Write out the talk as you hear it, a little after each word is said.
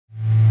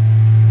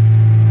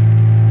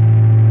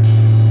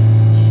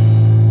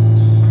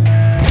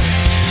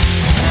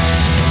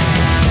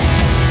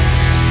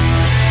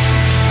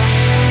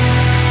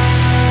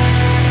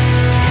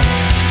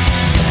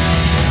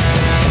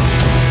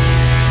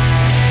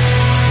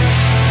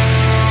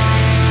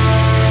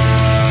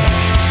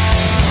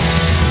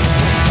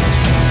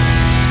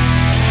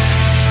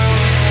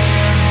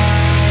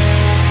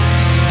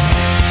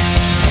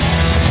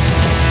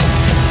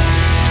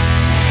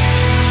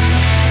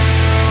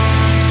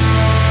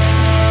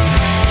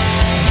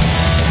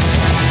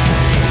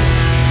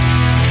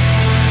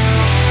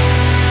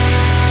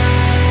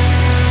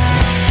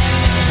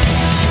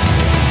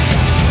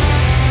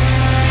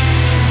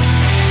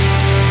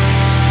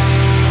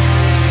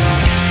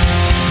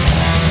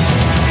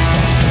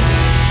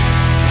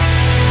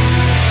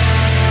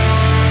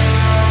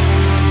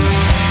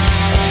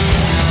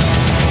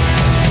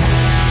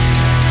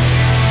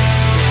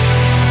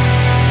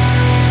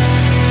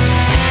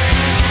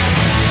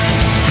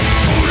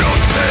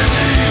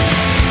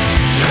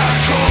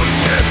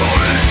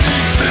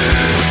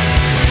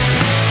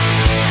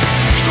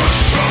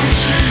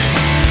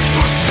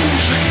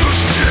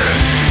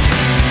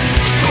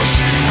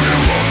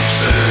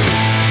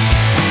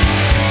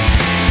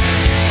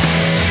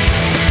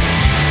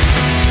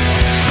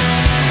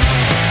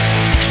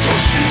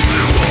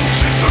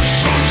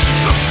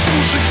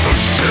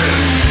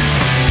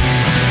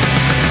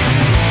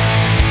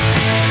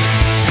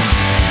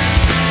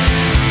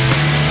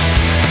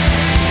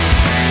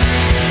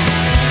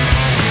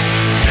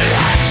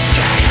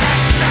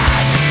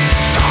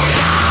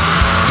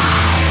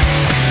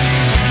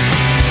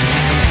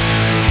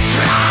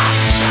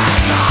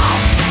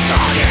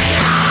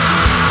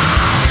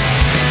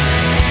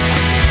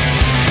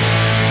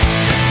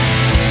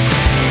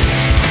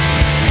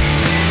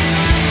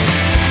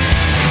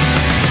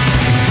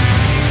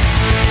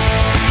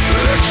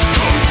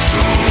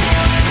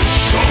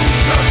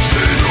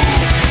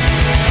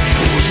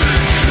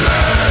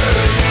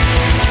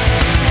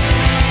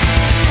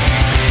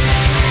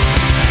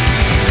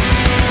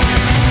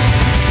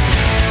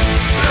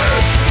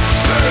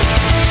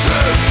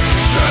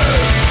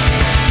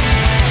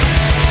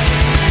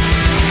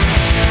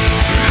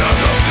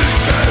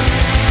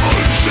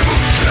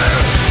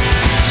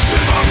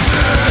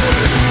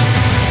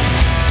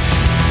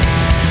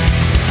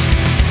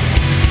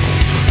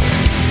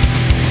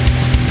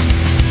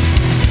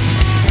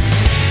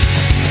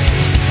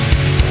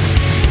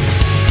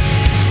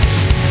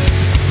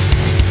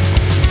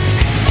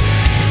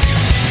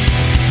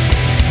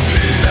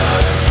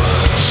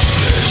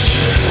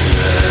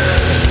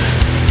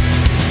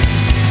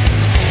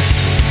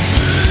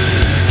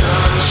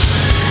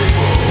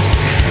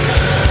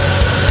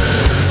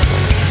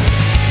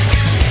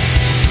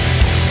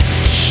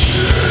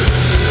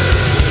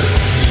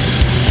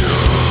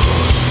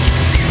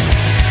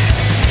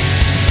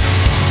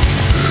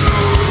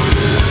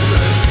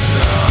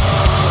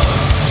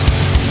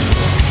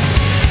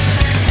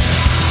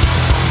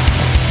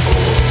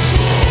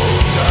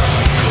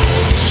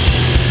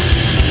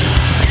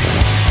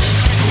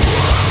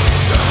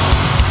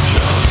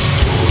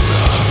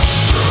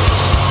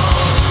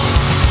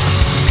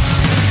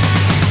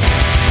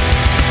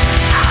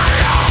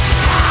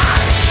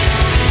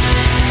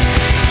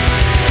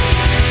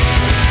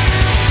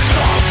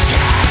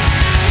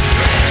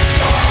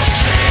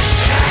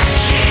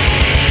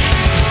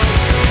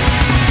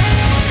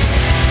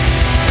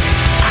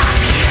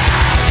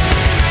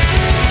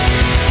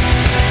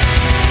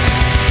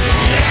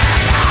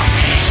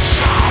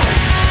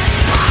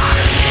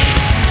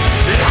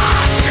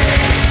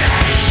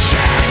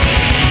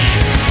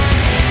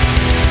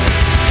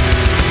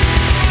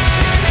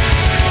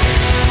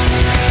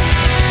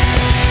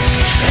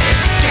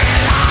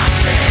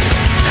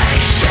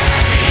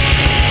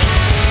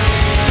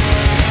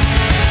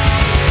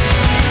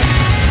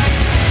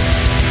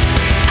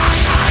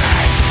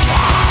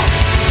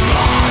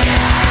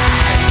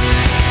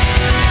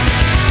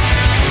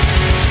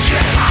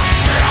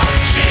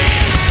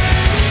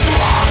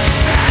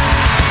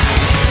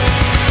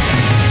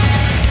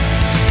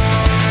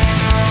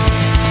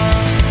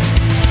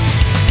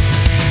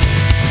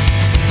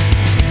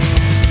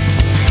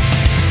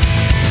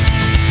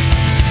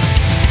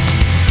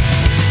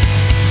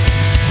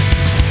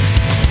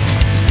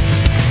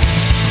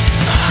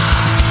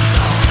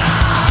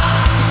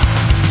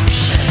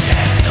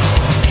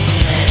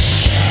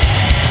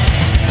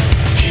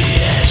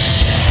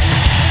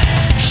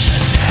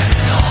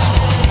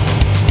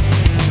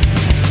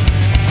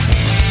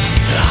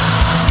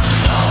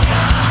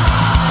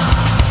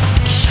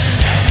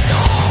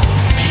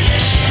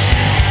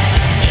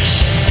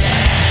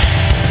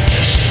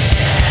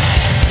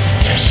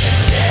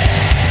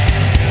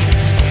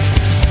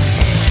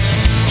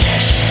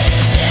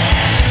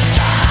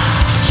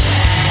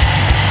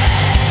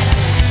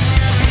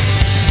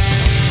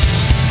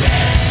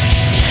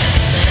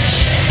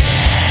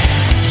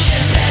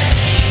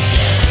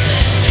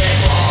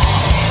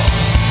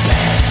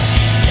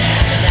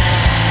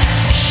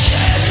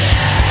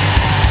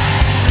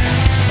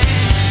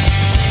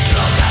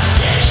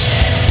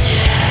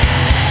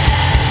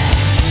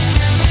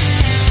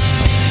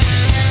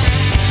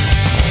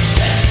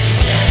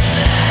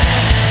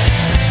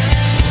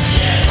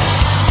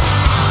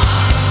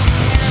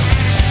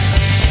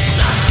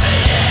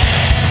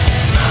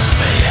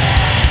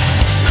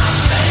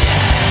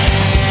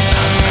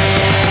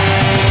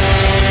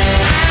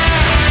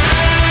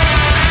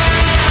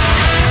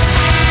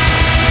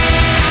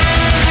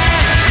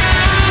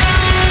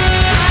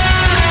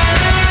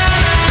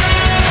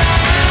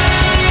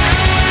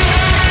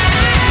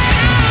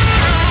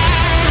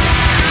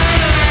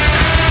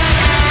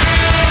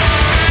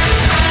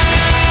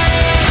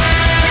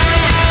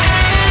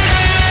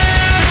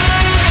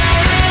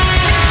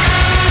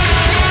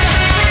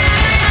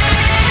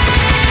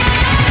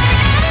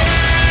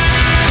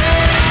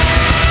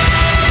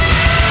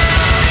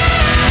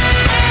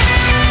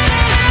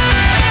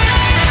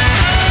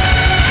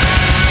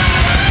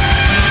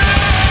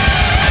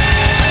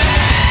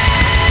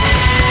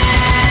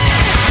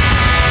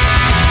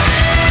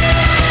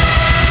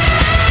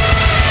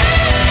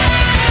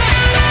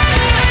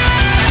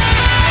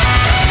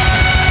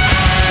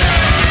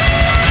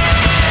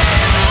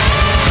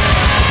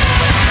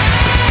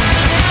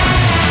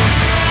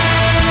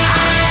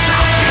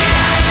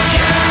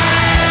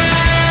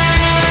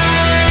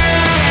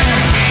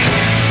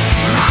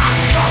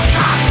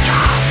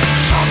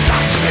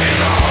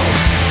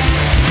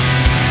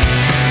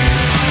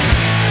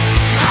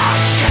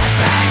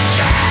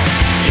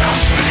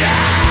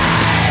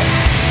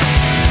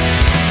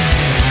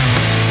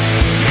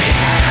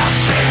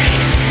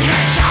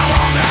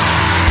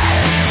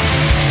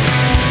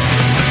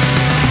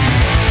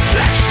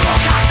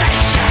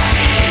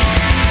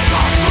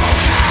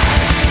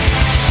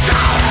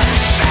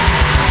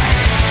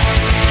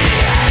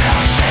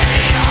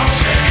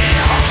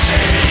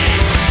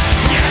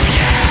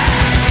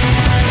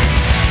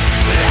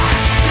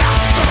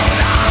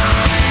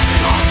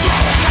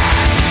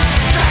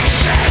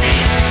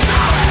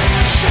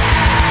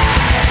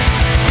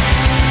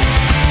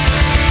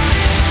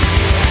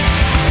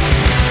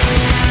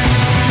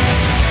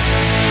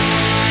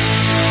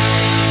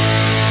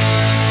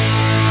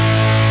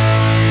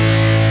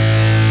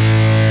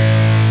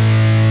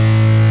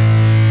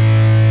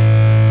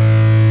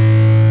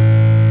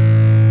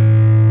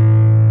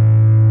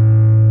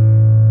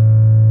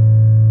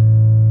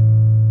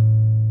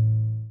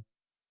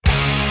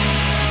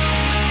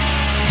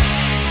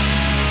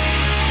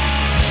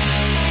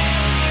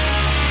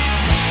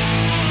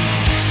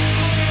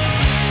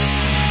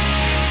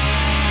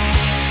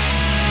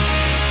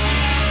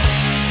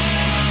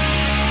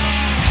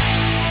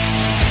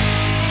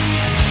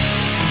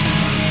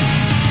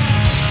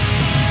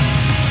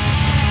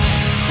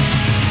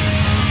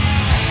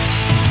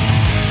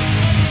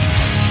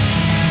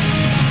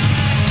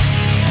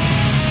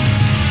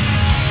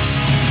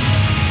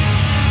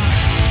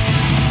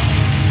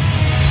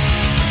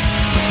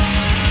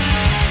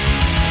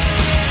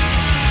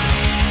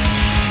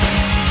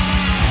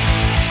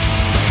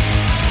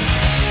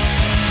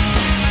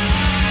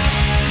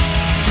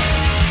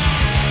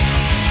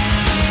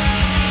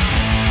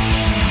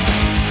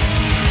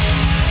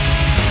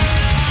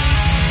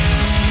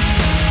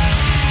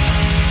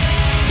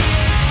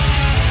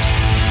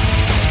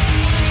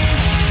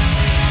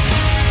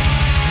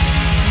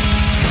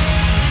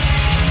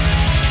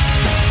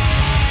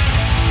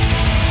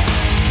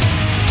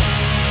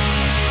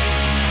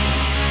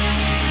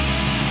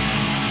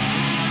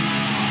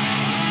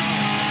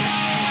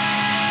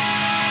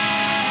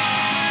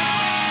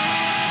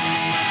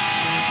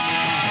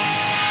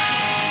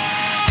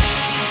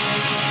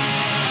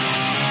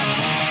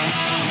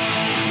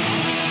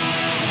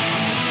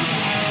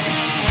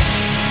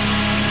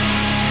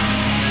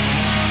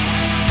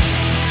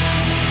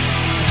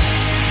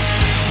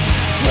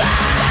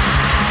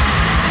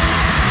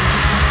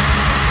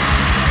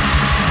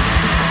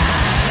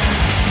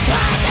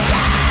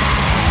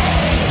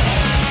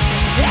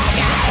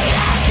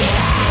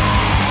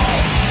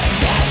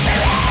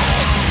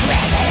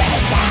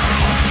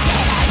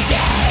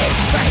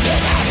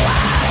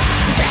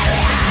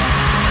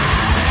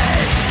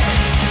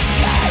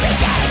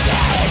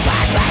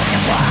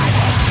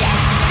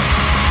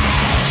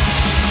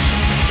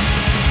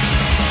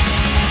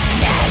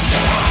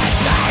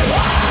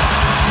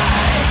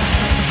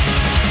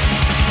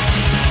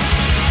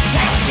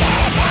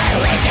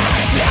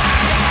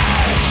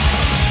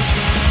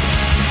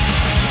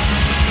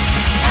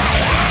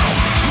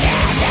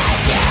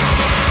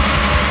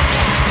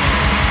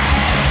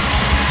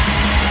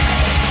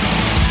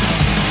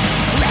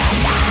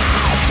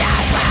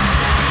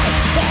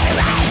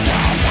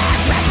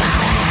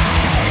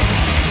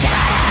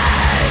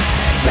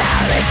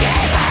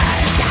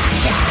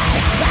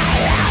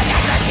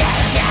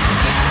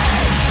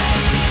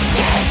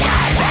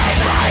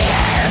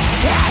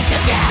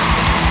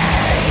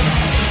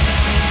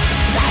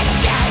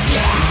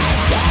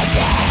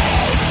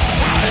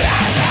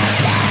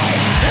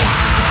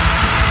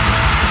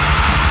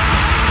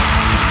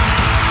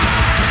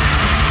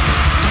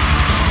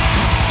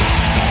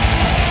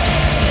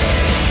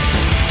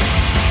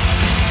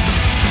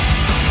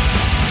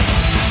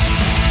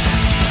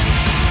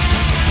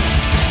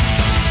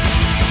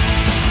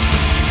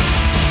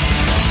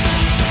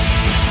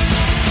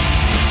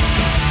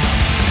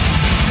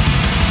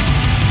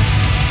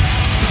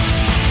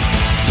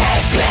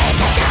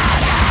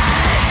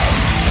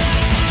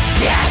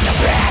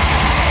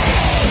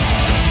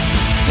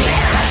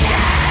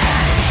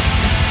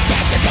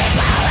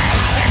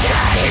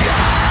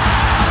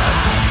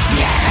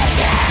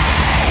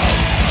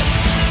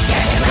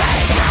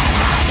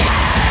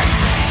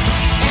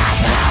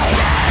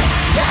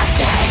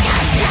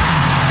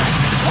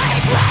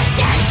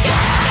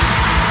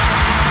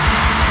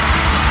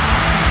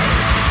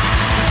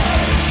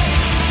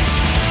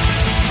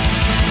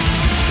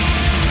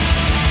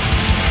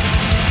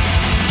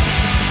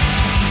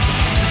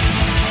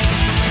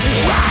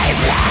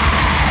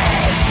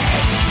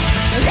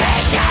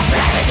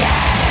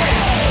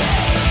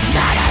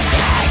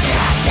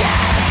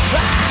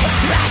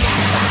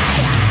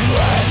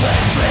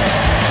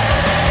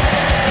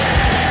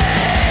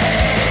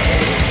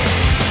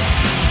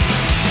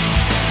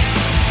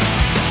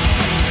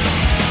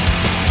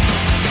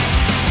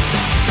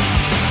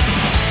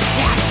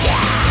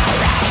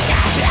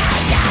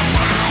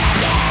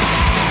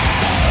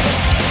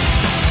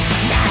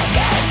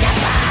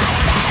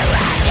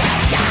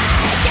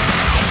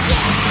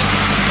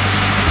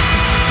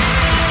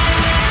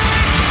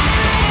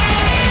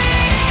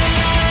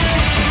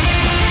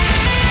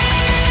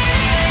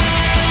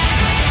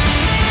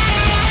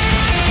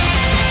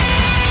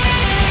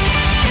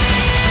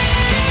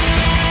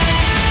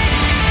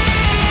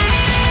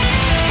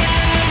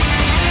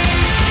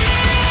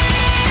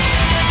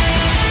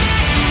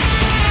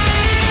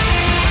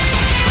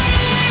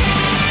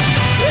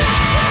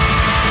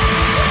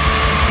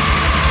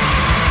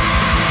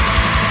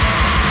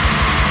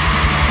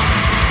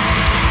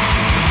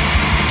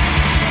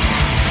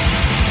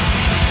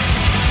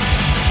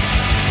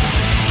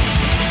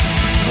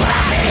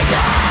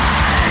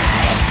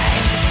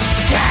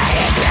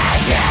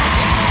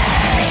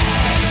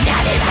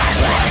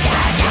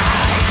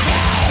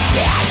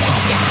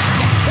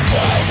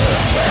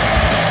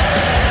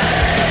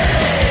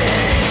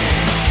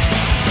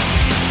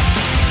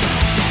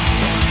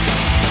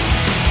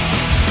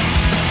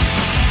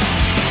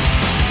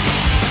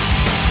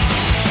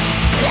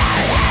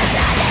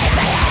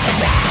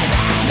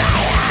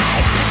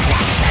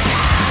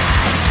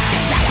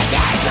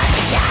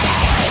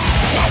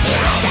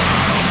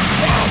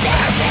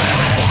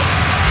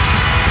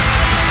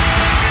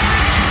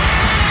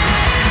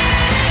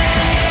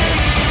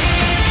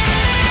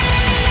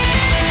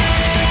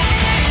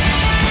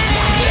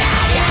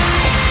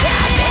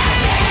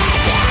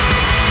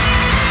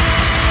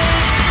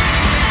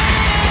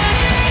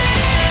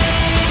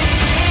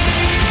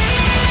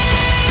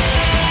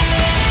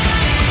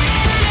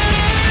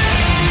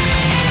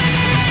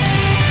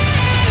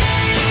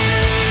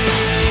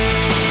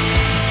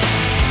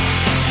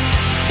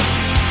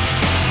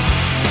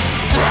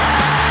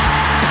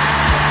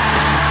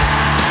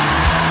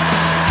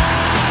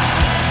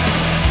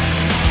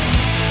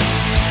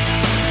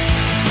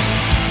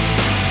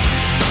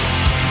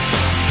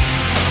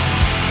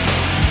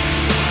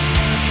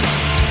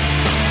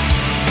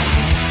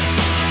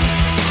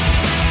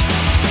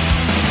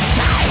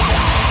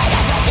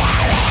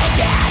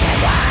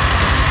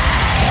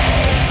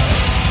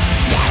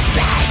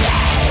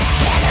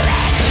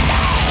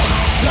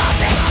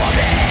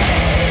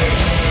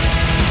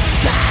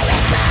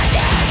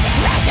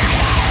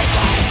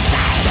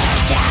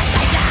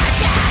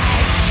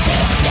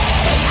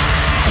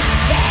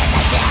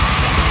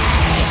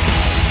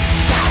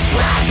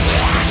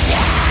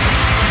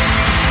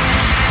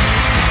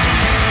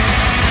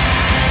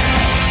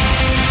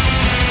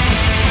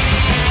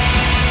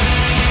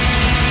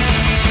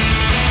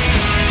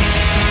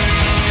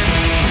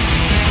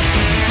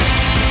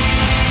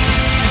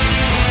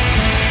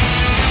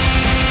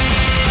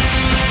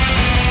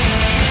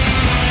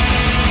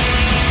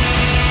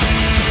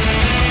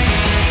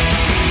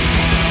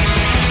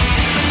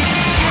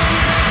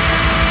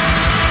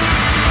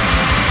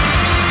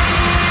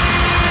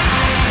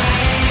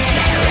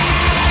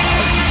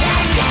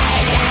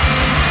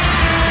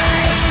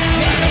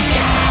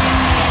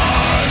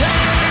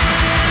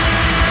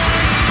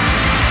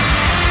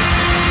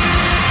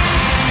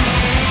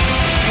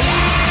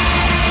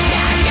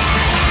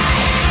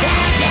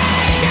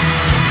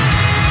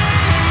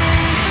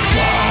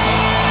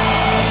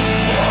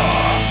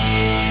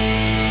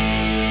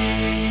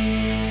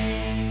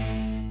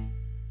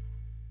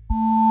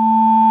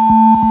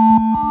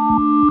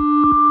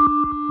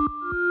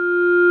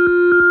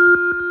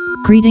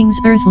Greetings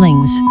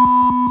Earthlings.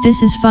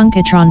 This is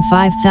Funkatron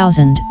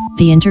 5000,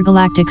 the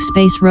intergalactic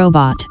space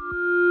robot.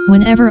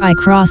 Whenever I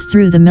cross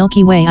through the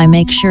Milky Way I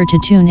make sure to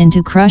tune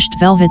into Crushed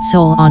Velvet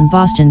Soul on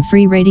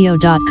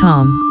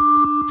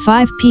BostonFreeRadio.com.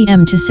 5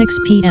 p.m. to 6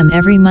 p.m.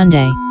 every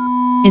Monday.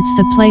 It's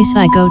the place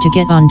I go to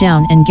get on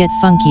down and get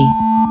funky.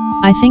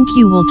 I think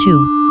you will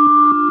too.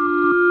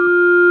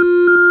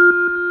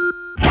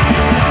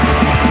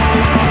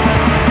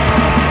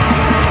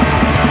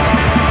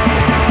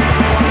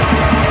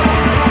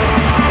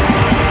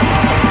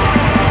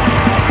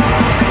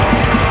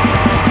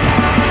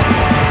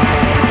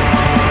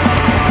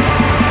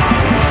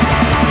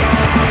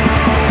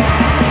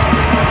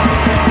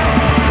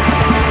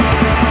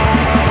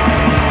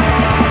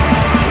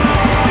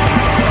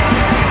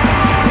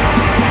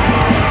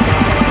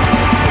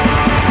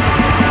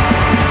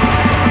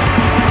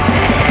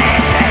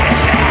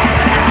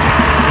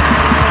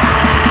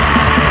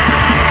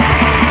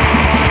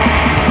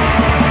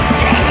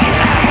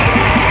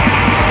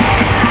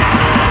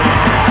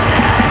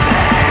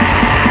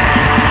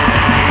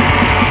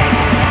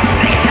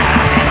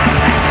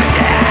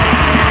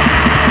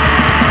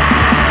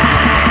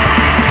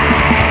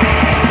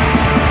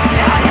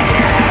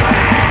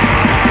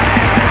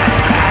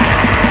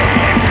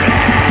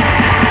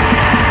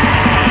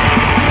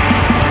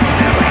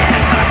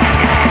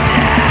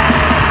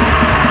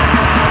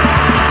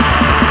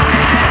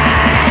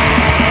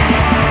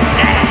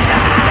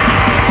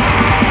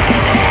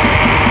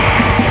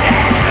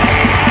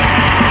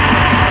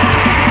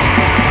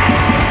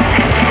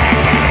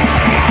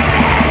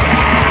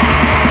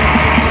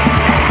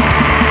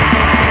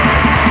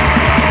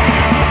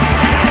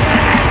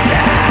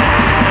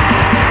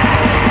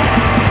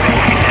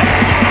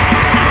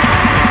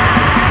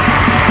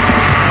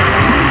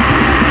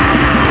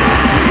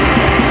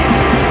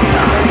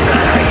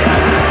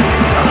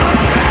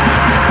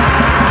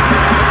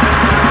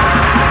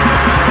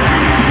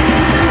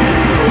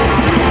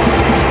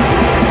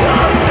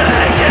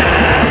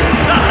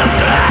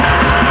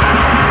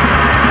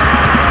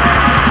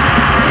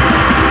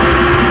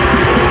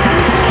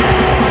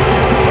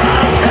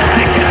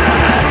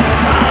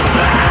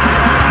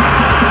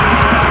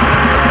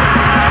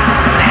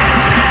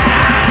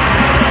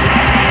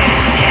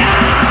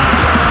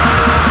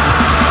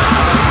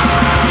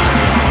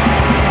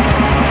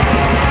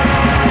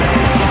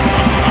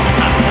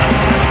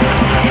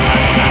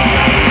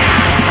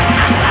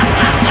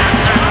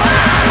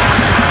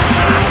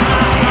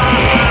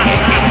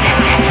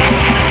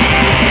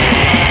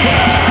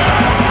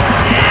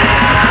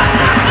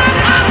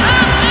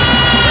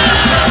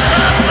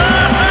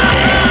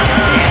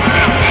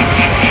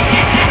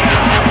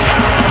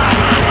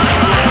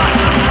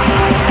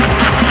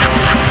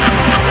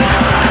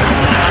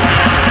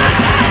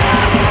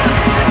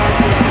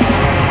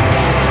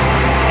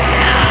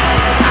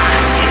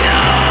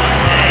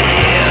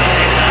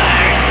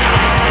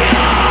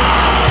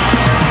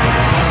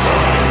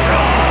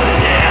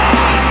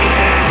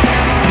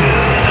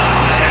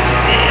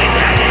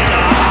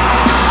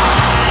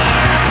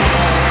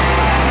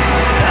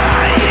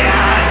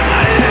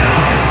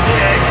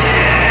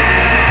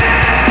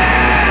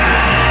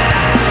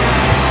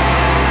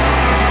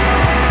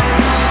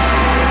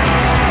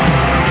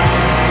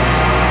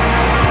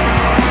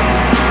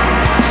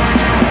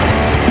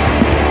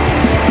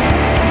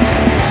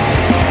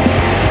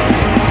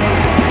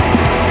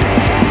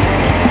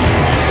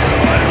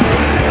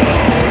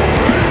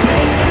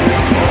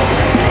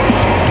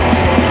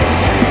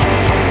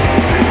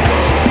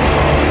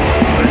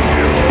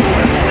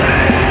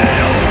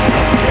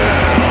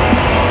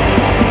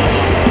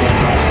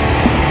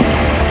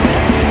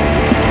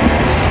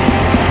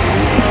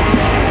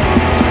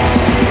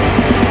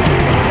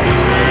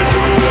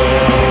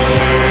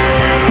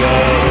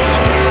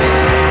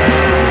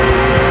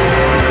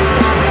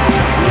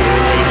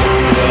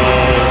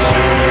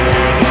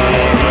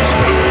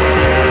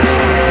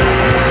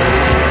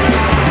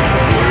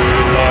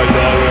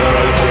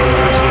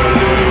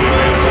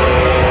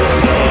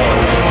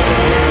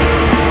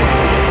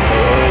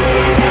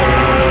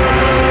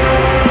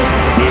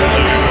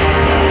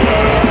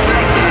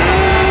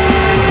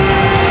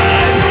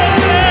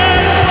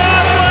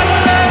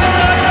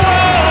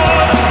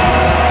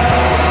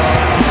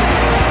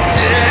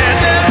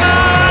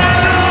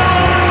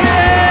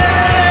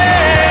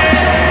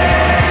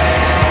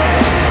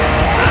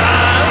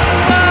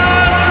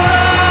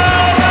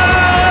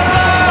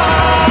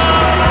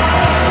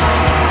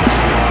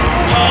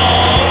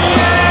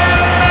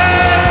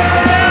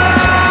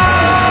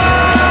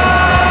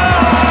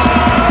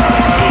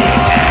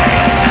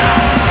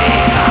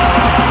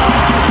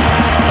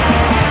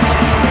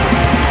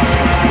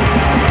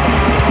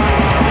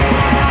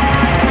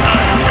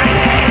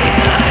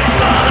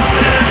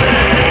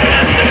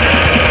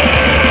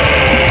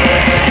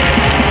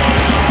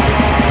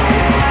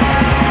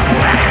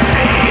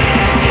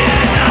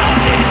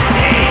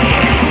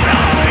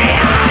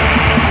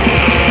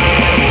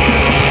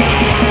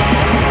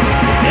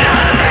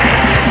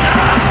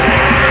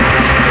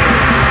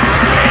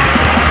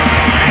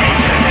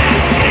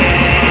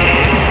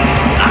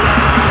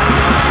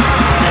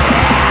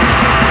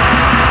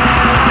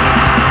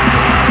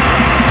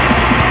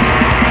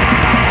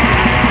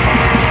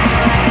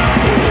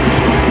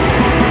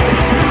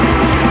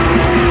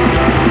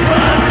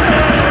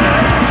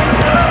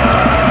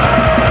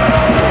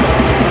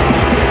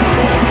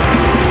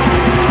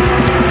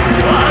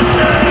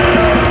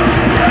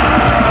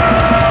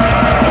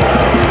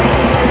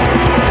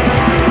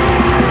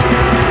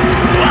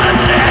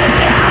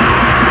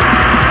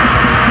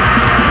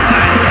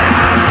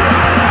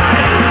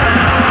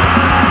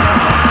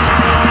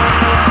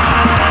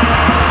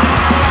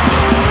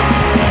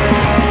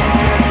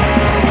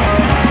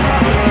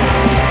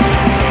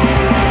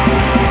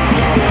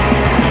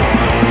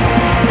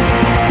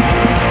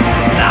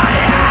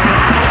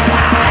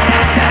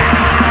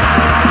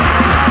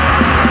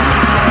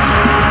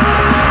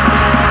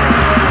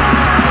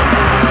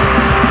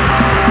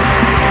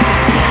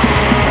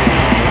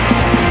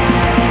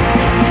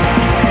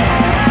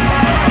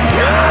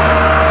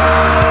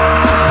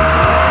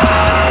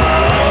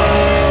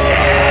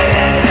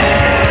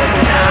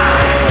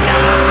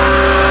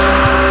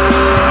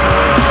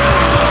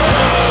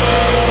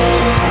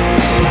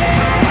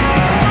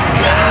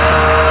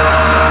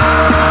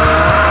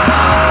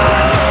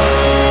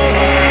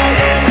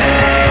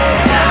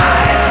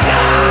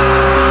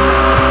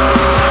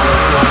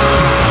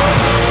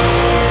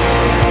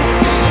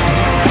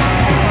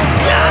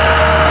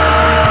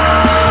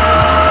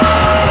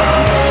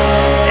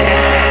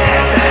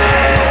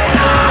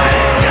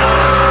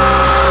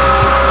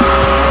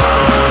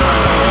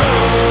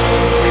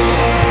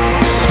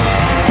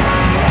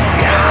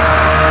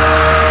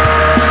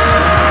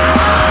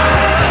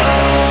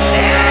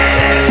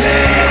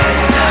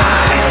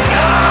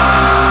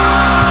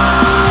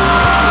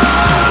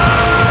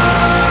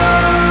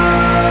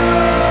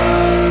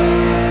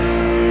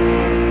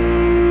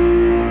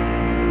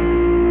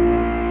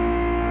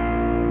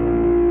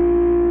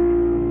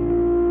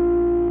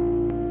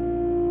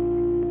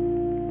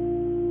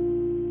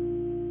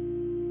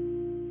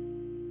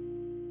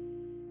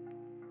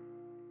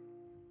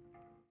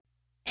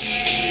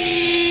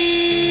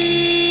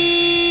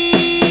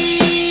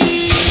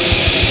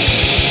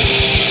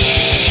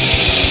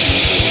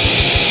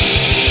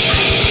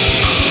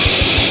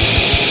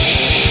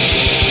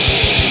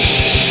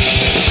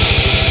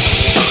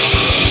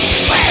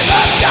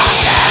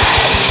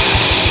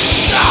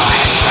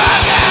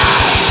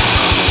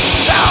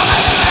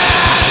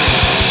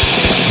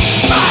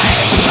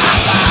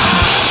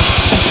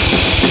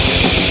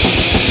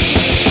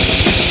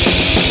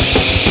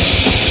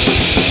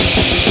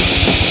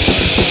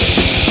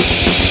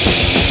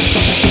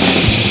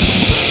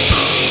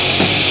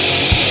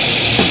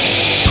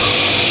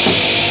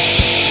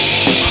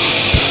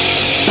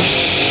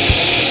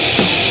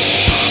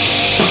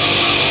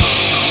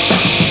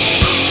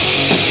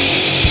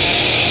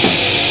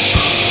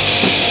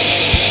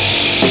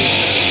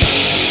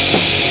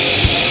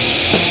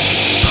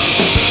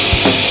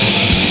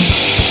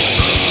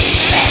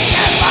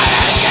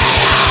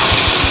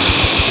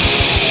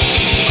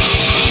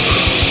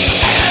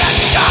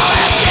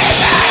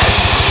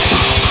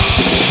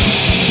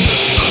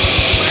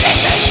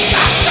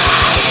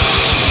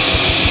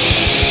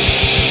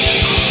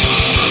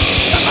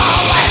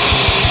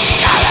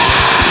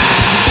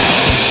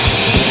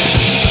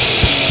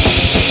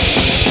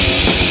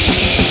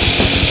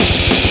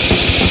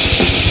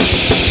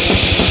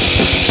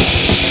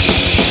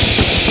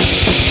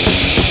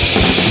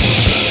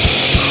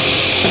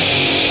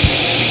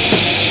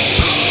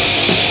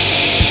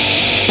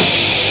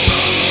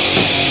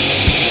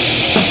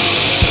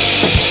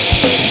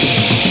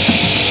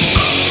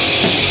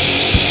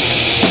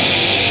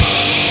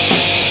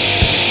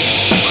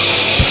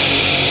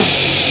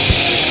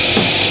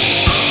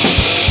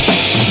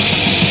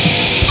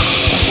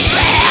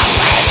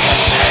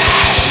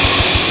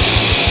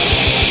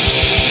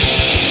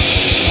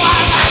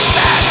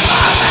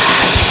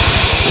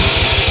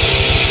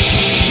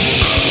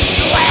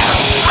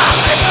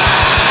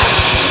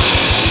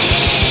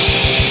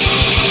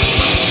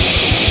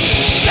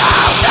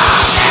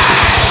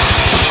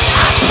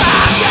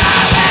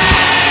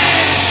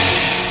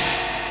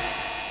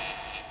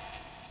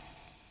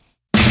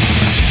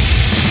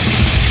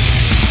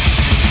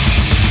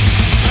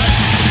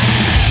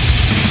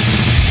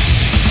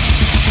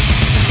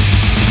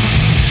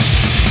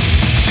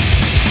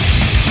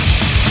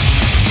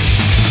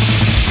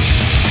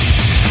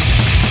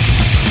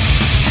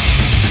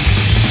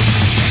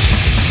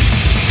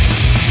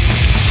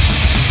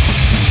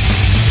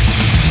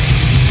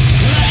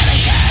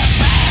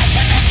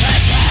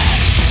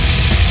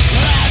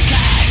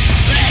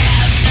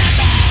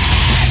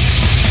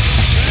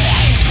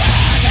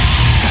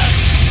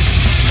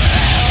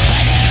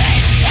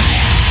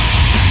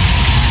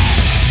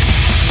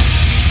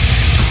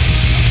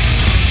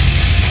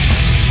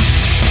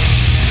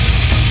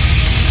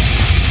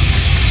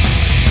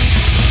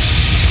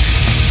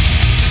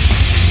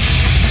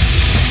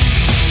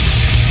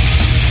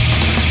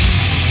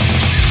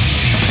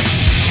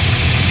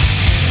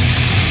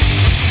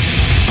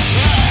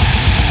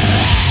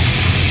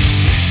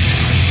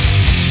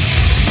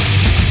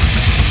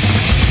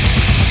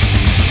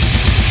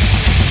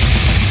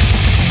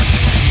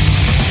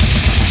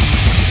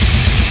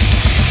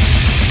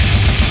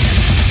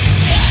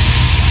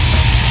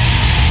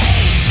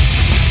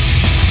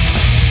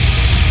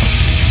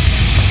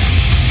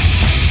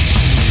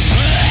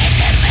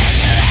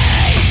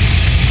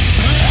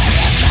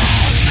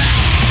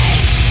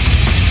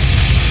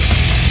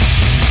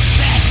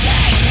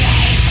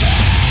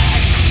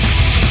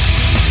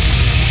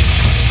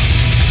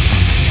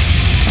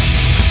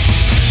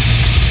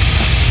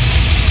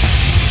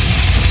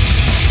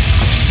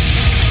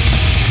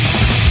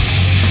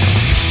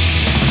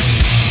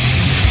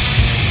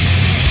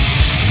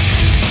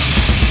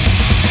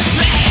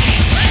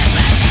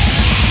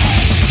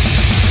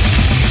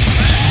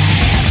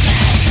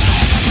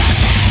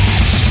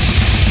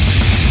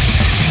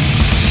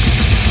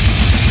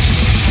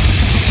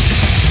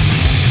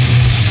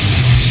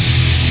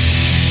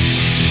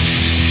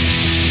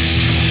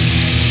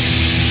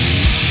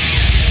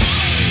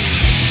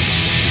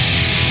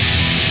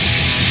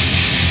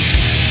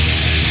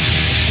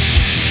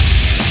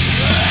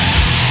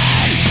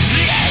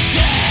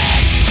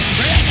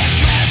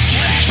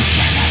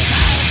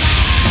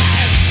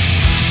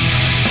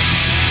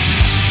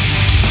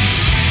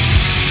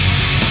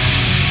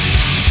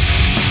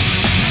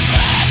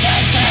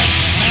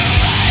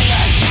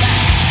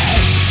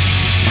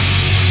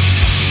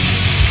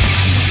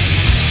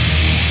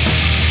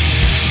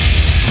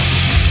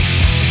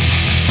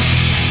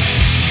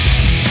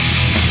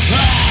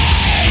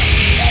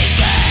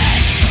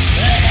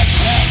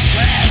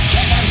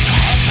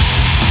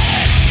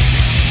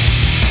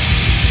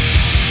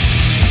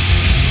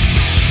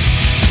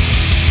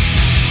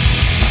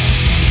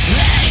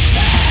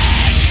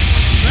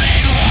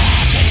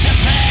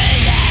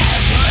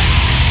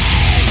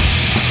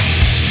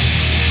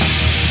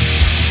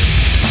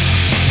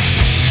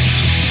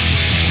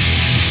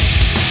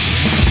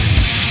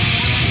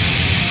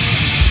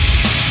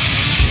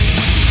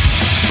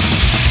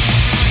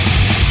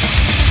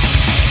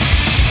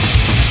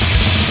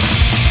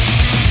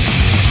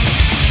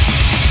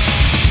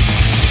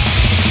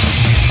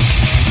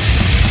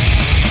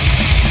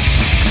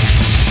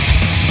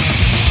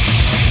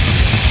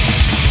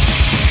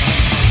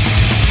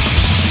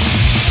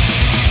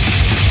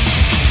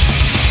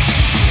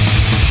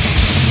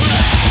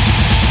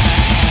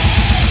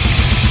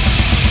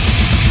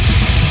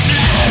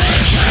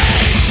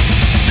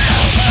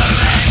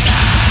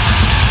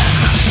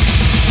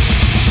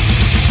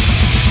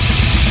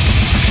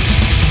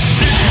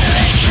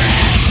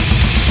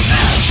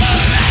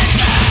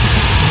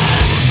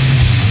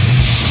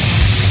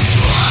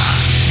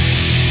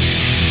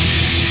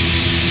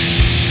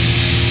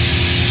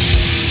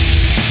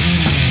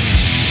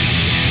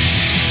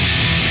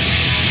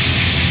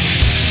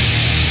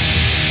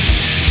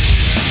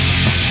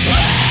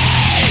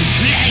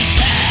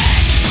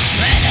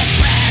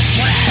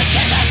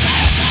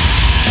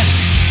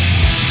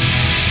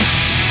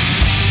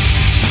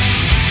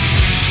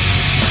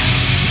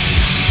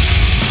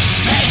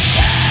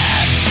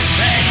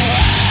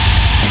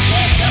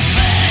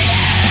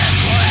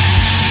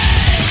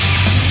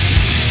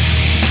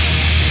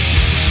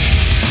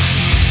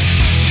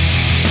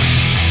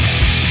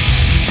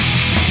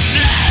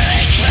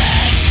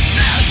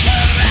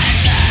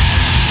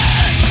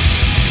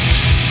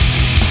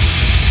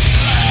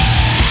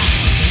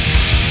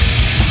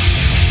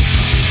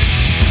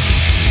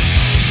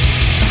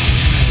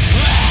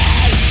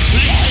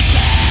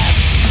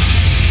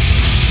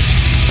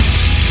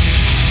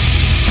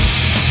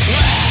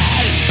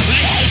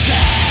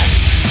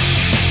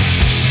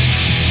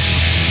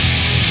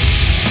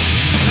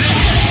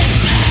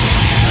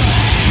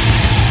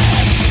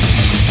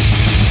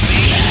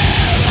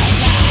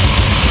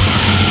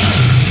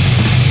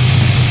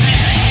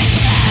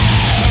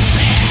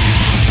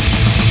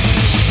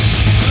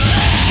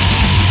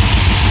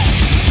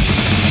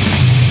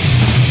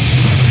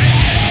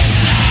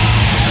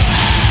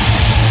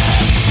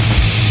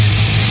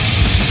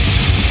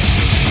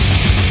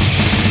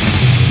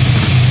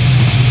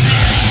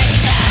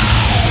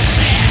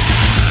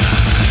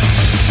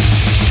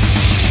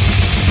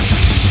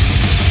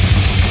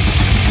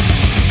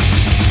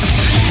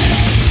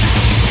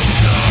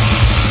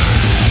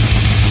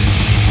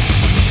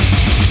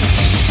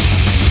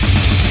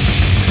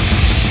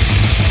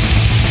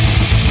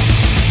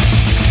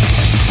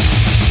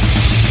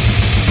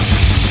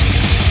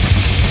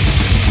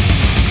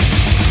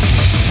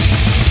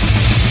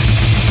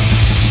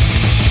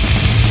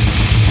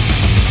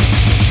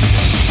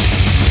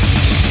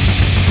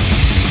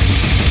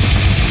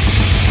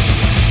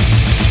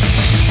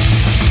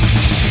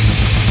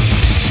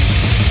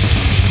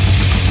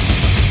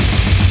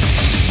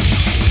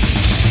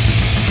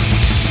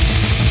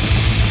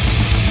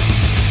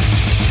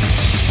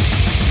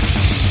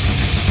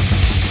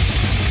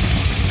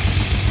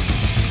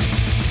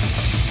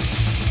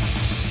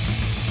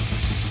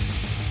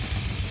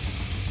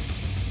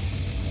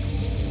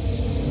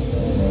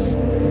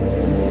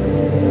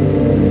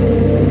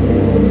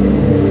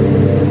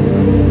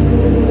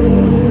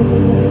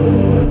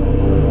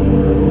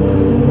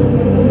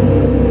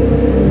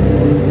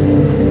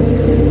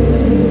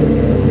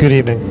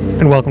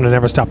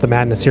 Never Stop the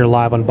Madness here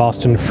live on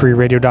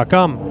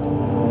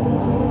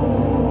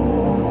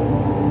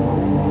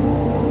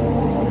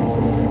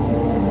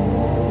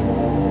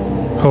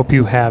BostonFreeRadio.com. Hope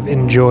you have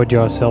enjoyed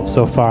yourself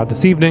so far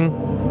this evening.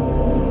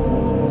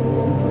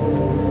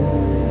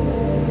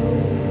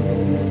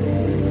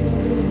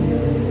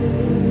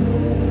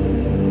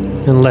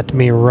 And let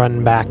me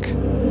run back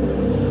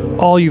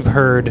all you've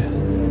heard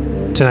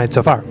tonight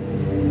so far.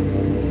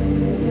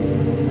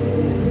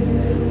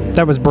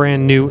 That was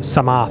brand new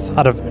Samath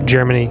out of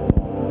Germany.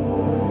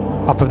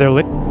 Off of their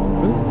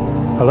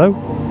hello?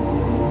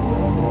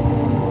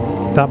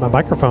 Thought my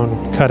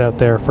microphone cut out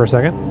there for a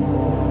second.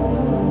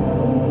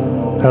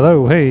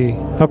 Hello, hey.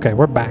 Okay,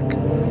 we're back.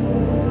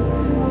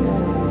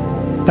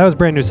 That was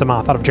brand new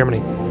Samath out of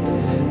Germany.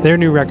 Their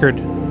new record,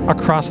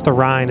 Across the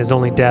Rhine is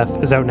Only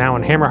Death, is out now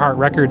on Hammerheart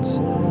Records.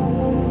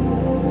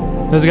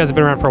 Those guys have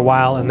been around for a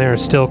while and they're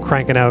still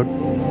cranking out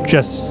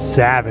just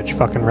savage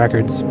fucking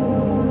records.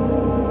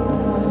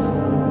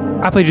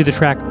 I played you the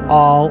track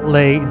All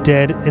Lay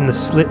Dead in the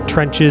Slit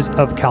Trenches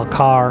of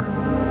Kalkar.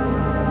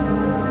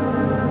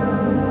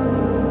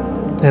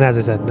 And as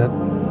I said, that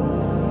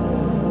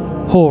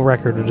whole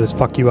record will just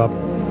fuck you up.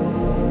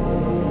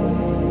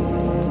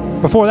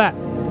 Before that,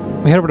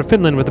 we head over to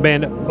Finland with the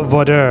band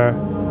Vodur.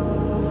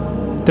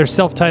 Their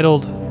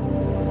self-titled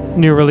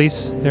new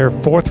release, their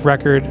fifth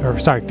record,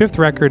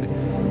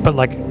 but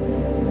like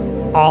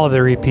all of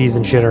their EPs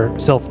and shit are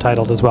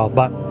self-titled as well.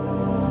 But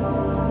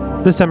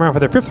this time around for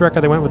their fifth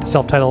record, they went with the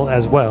self-title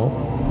as well,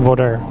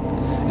 Vodur.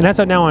 And that's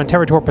out now on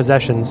Territor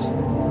Possessions.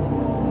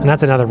 And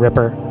that's another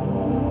ripper.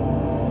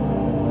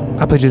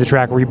 I played you the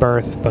track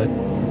Rebirth, but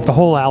the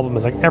whole album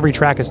is like, every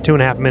track is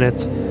 2.5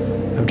 minutes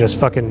of just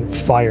fucking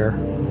fire.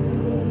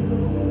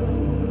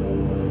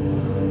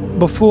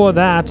 Before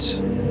that,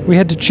 we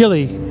head to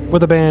Chile with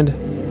the band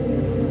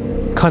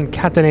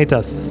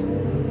Concatenatus.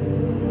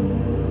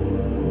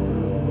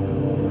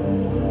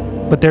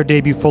 With their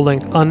debut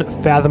full-length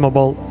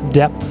Unfathomable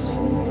Depths,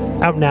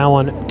 out now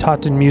on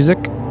Totten Music.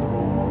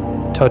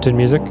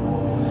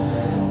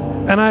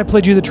 And I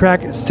played you the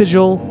track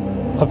Sigil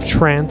of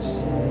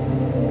Trance.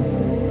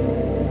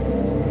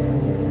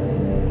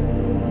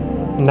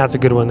 And that's a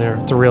good one there.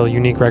 It's a real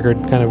unique record,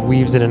 kind of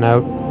weaves in and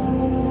out.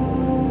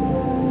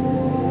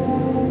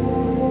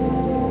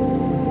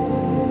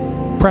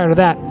 Prior to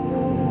that,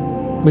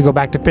 we go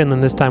back to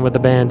Finland, this time with the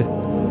band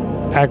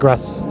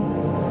Agras.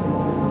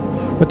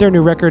 With their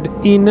new record,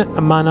 In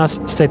Manas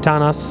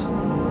Satanas,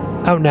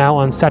 out now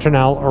on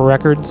Saturnal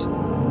Records.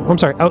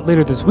 Out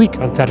later this week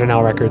on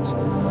Saturnal Records.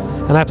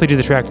 And I played you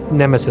the track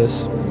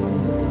Nemesis.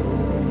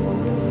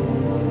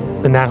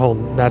 And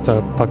that's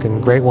a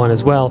fucking great one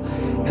as well.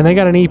 And they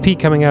got an EP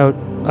coming out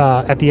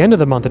at the end of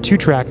the month, a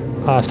 2-track,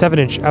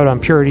 7-inch out on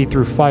Purity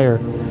Through Fire.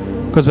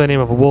 Goes by the name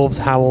of Wolves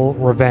Howl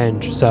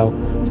Revenge. So,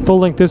 full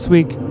length this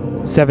week,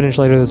 7-inch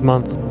later this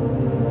month.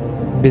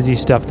 Busy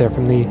stuff there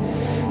from the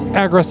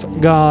Agras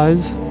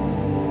guys.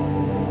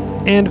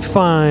 And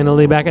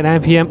finally, back at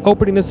 9 p.m.,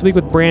 opening this week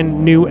with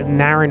brand new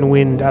Naren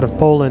Wind out of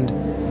Poland.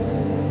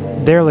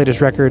 Their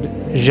latest record,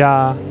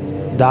 Ja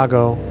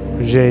Dago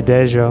Je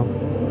Dejo,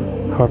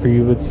 however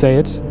you would say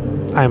it.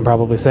 I'm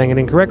probably saying it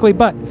incorrectly,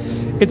 but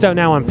it's out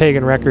now on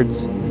Pagan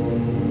Records.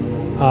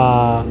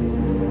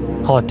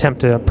 I'll attempt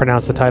to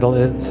pronounce the title.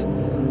 It's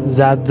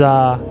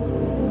Zadza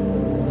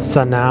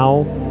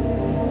Sanao.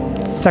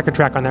 It's the second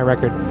track on that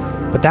record.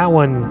 But that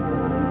one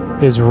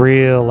is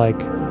real,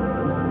 like,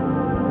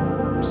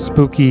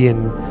 spooky,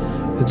 and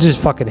it's just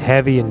fucking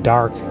heavy and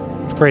dark.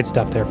 Great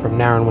stuff there from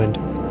Naren Wind.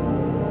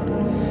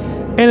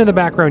 And in the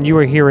background, you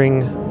are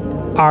hearing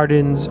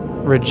Arden's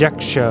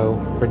Rejectio.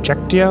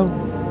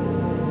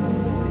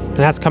 And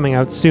that's coming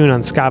out soon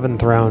on Skaven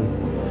Throne.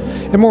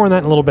 And more on that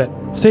in a little bit.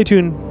 Stay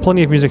tuned.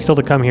 Plenty of music still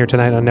to come here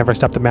tonight on Never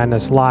Stop the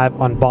Madness, live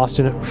on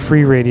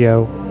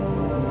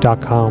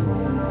BostonFreeRadio.com.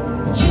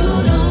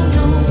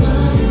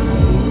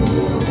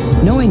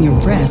 Knowing your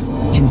breasts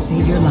can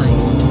save your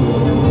life.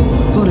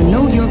 Go to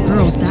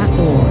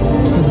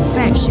knowyourgirls.org for the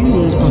facts you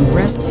need on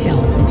breast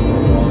health.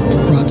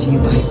 Brought to you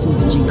by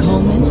Susan G.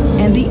 Coleman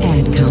and the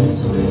Ad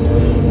Council.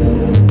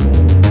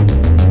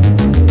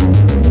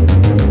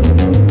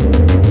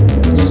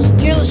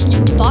 You're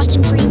listening to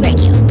Boston Free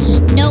Radio.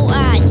 No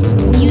ads,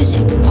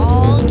 music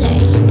all day.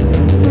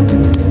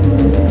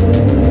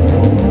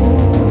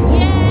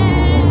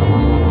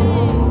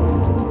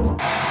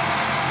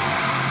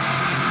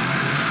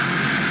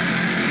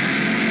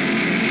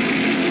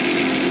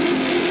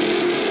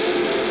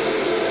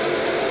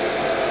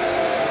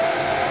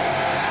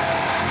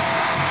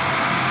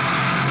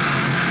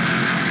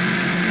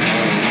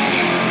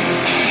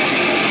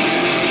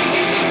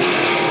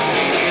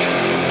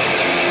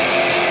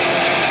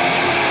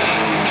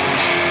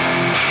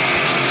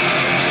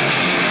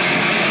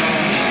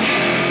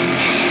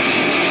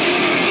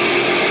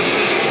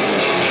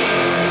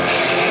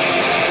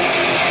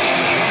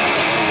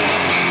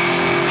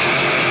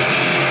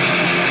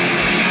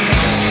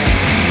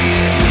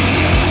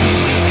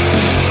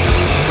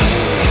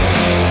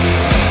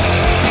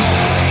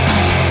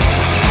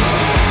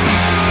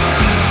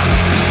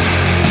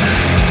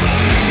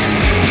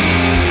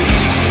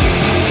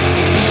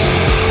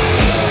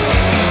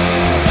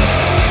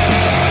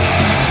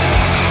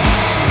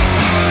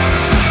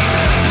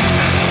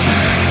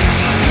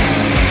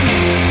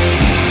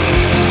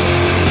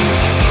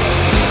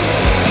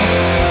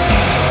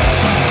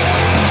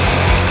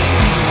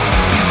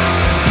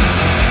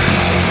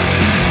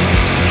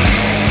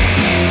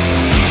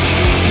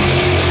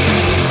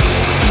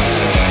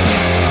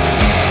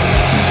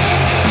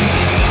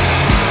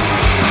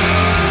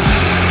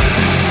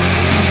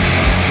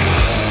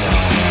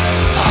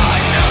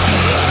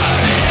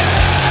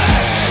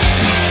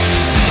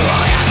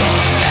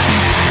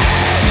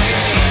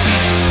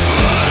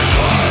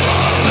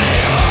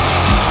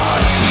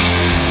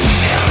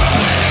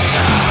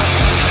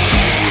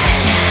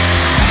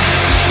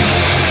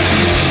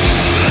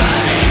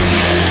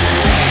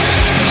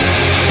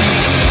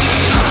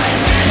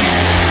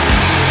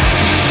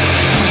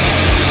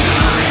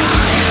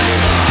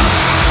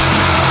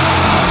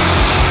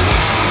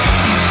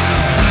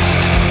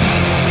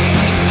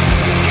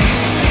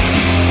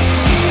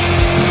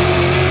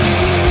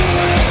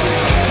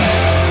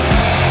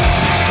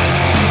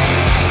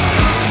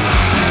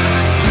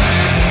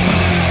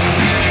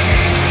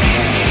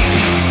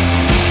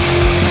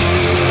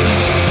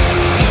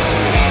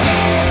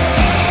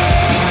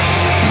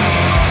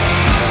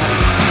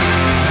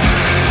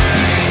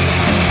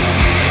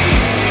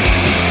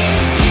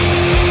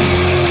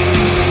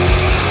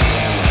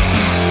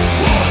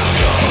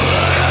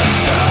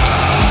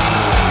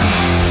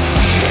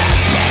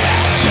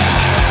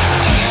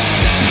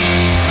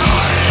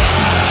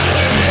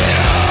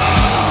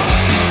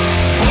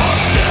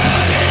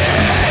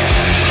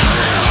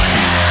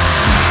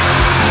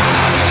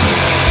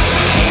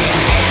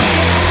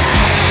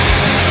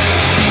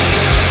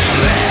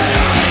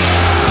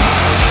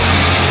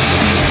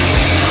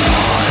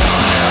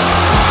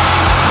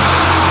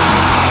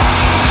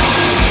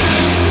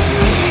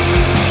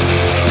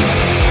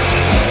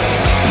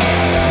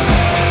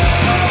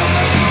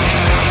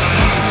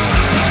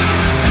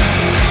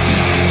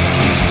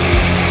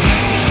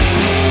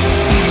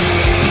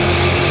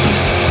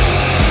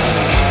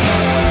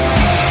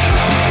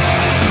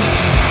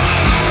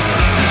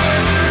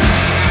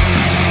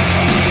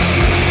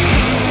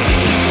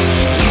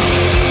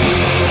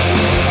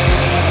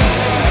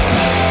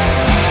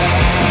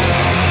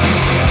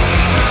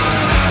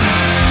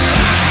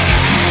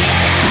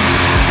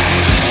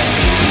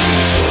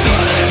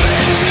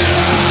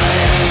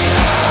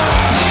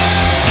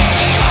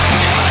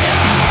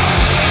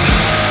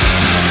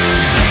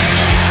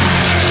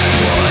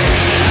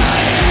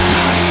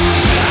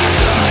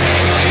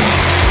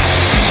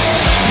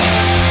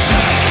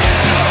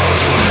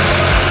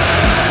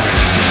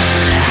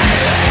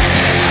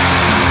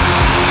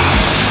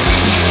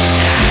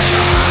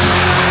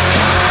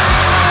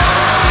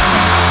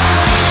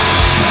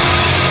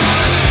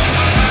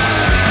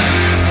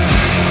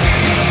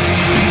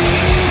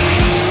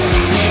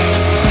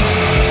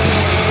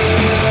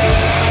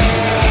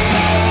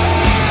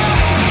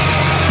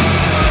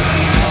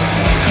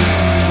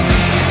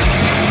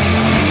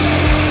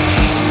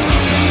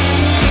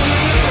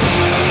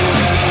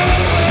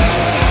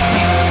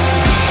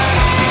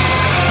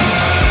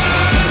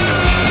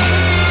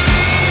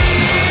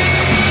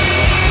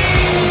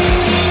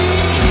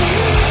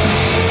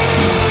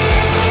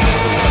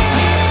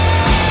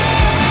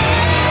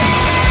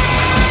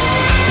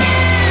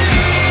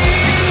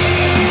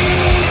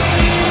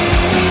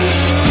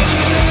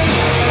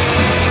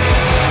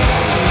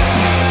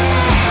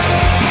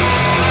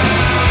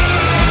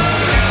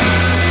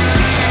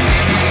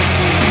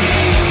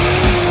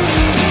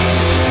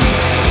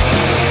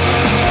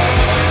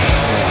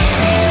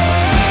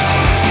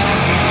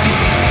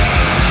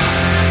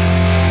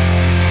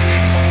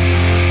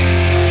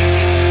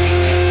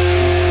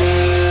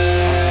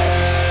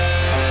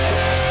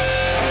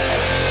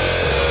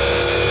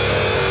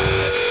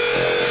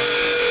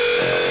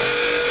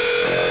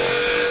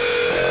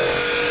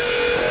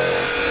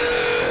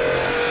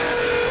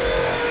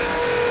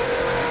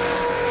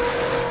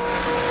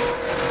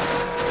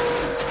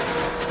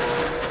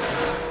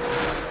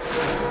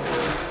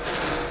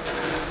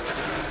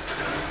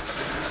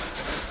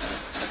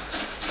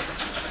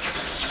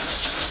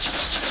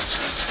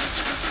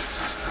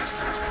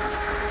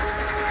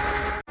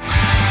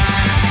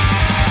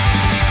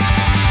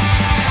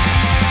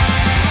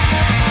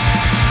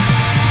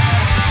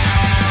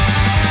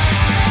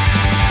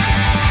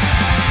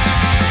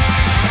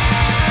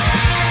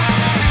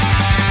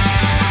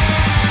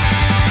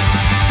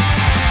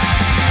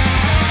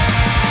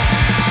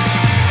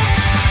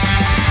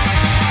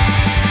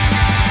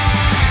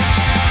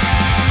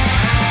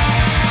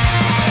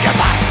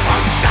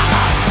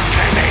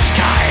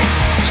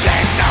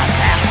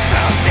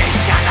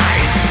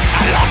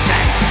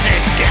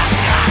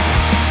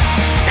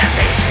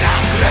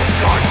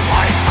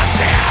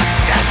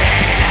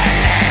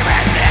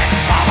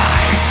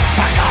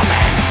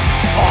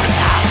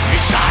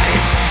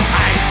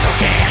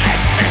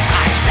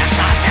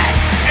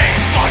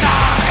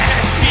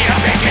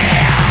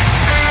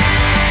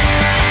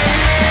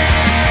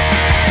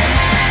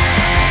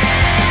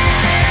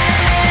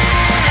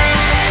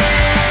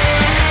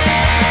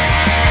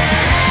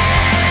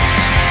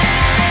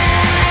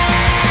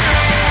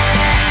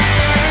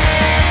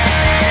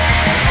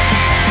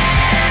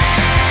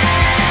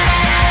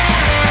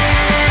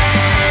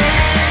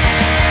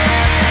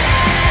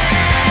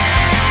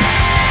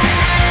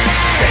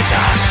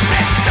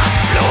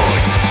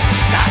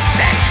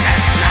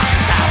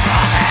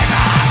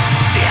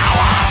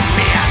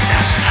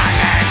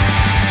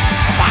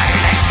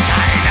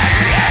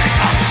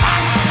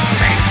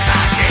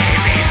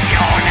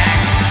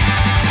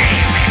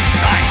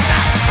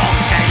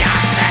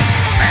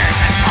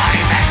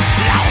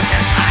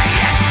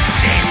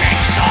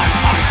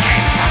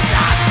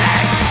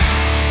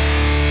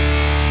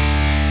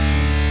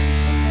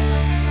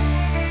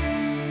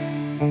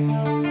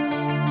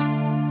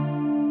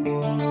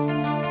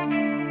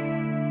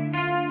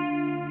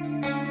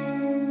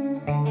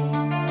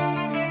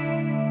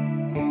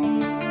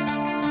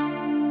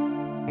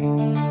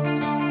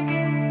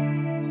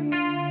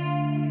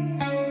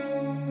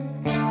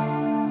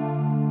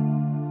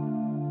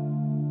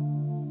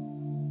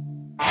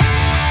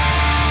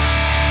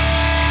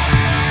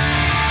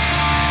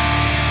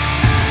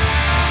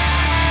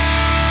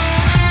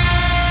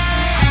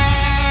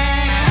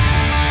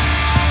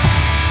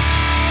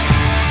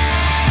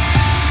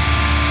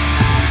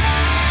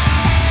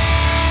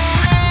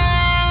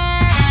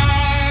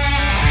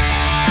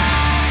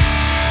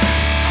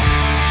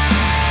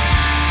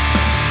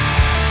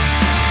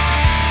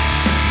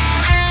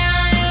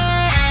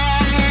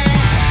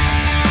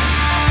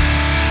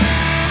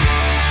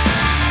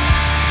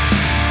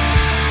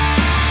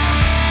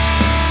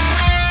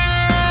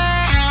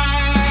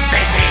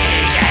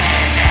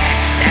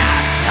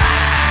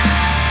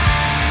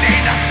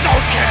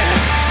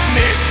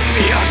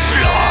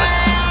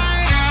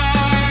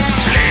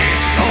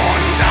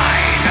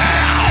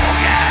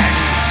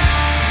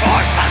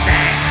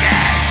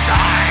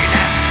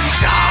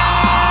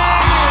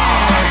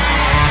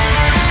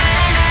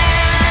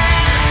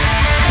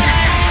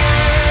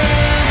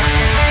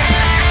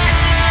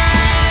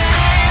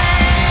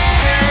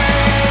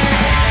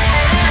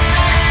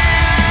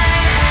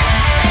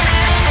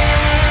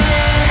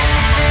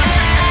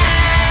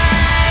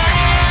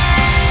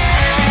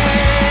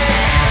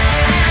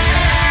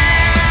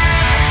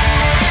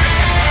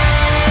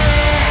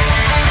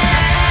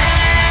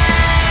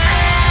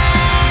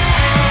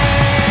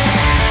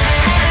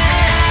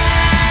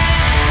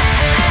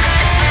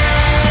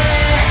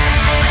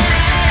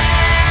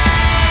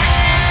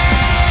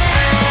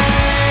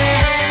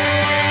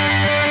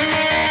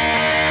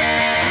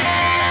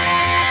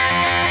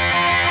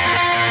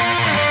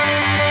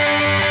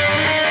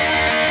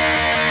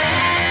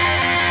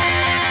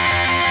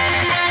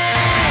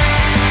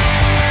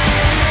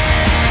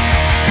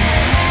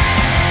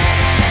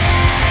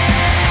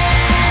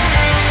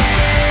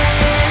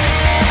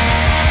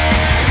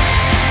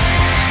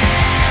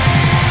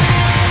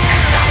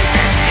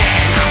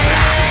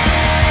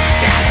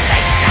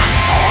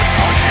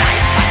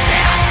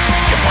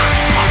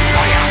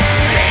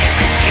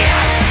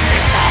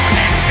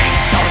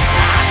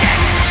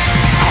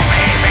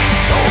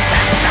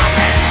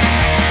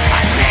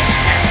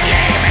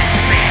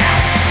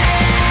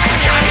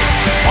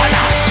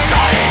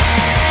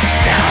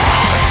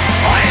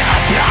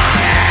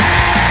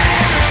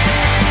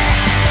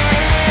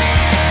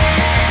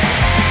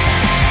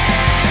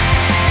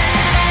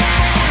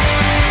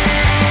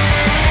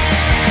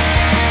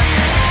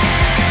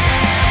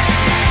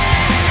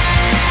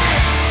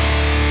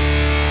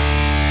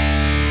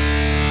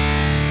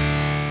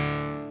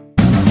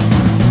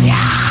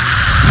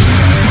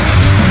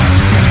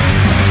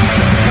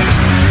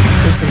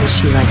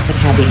 She Likes It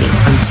Heavy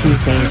on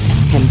Tuesdays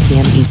at 10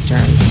 p.m.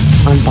 Eastern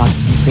on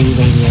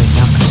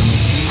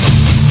BostonFreeRadio.com.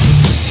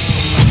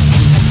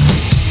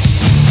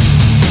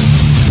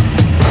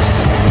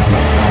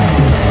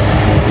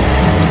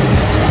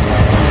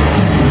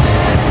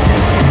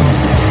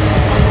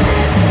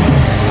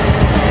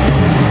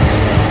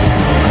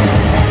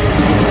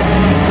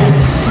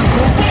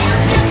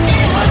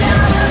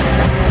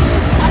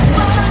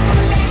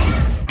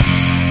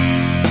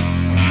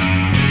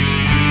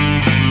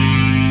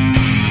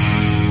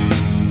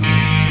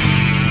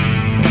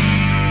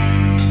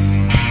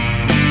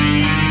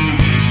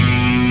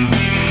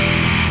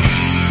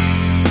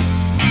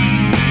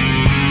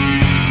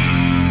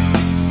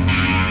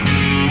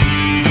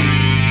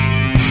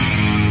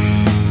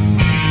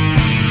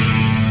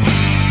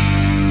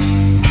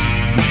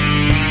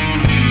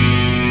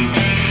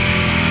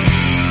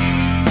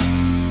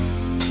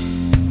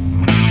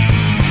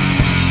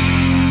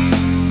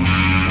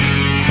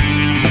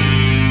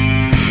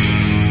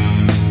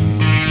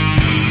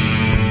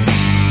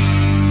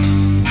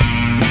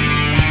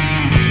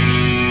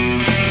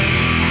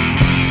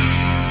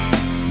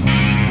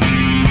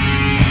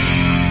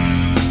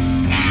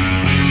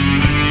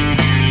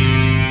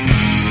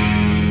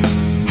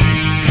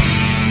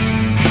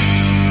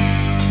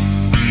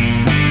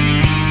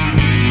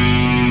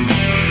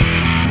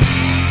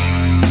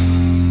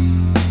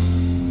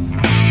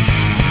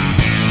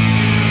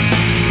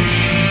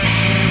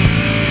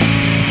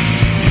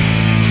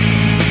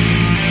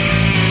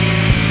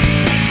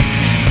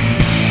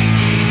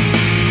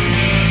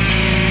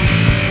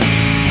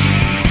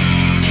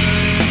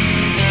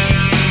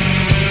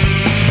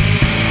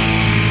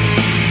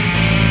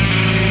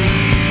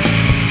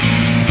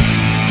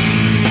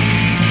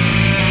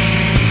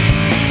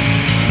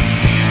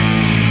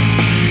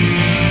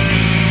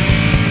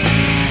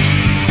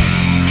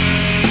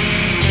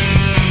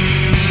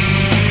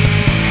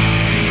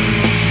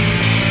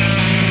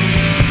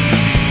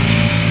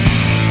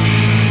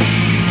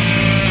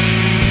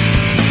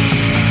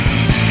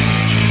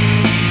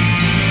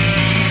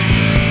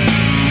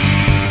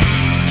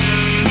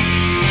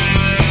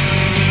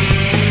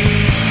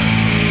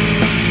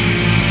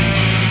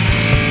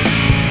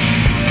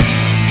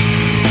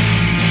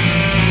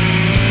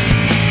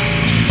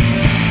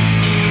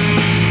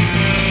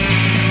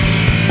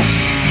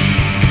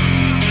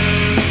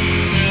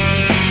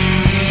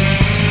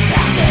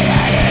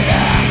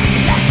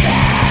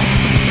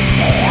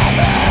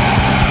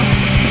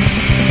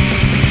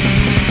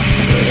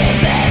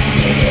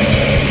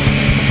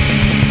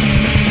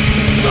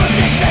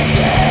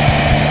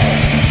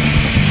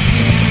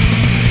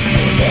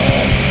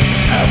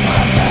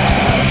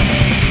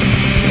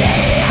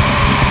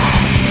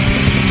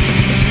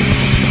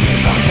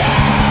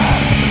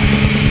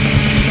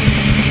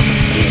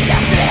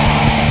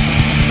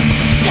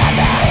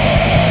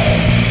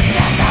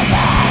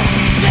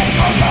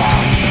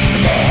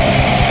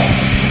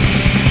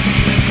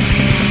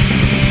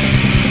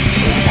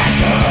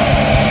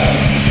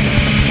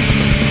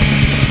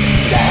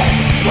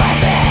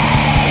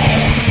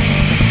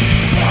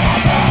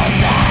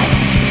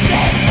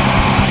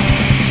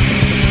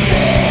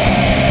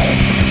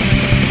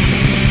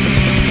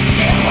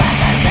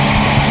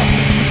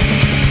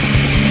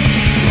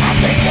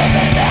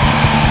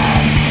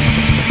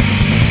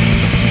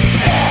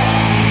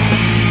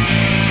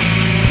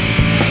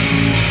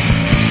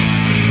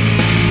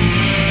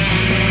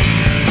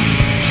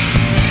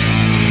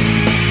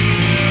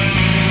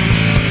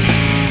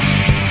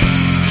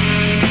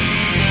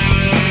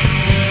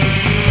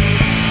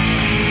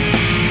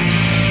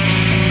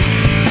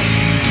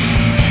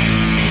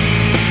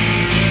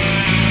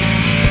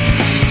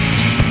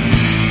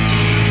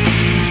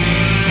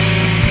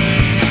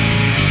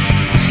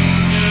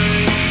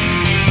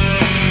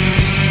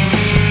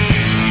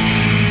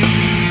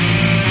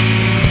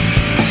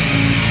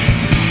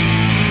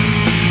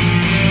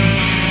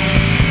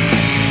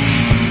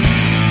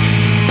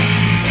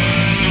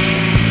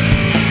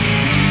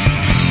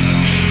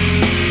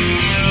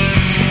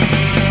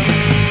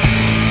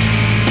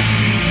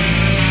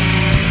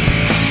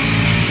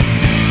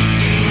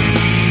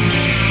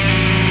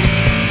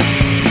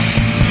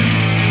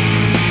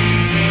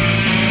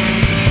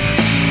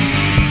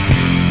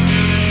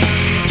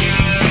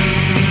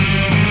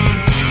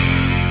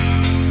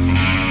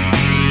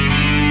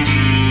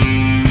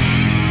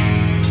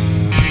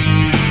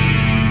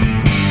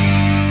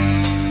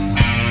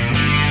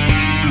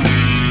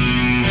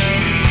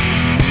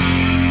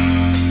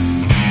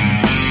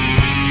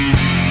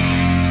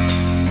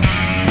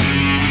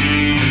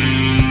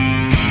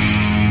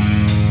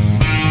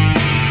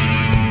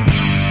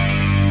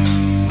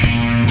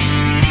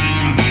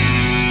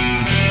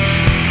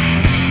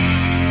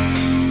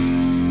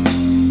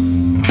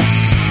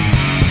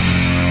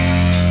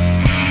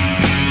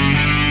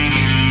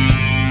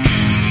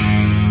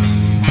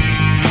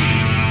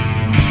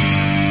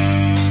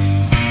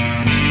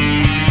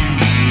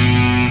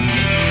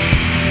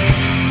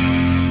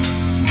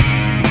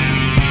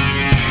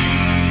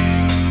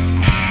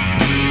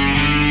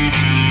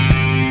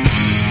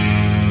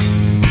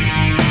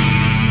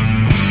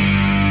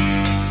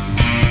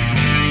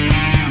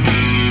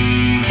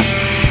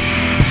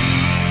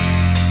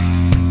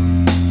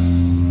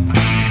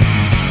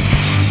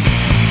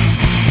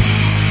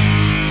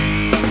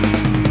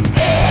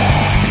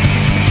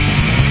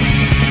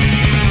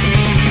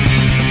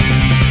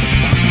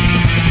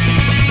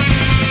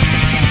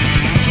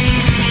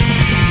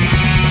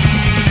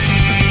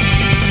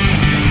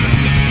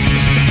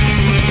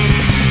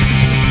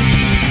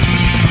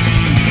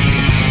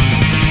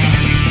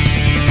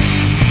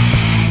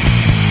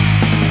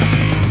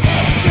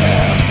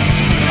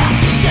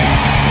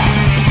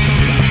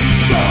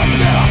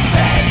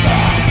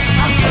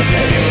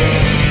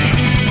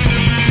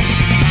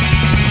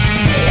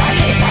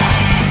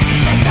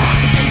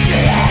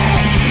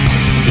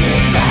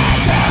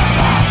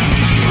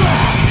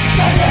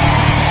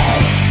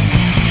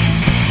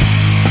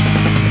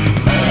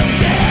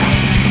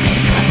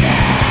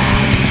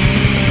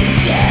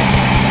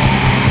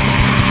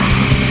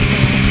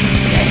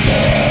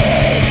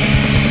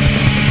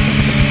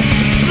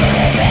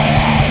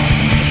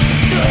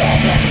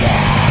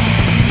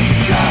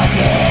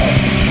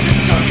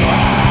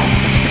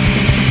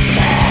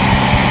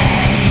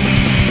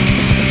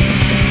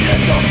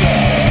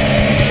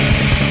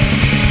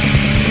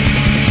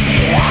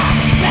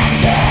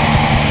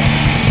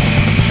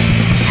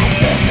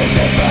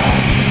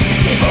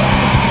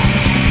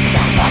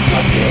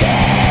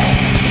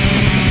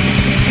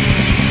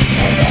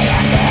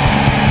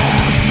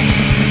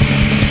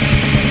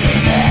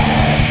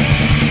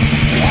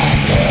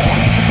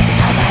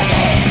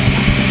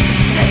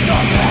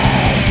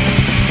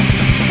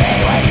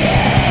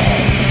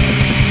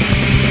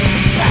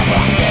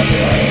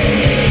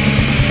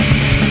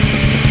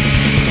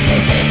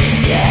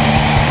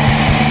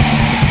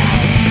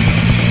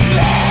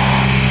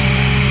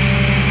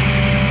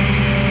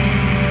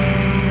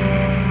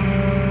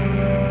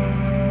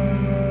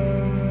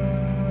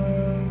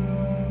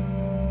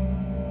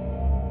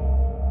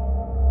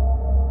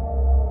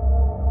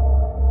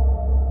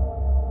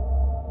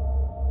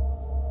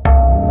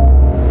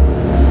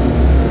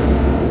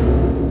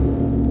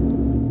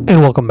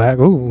 Welcome back.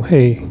 Ooh,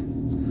 hey.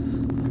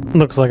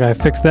 Looks like I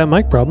fixed that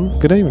mic problem.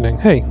 Good evening.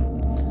 Hey.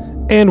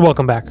 And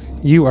welcome back.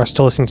 You are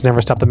still listening to Never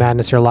Stop the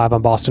Madness here live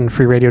on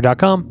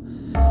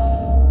BostonFreeRadio.com.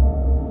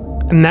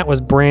 And that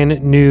was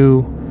brand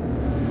new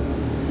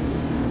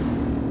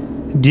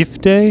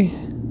Difte?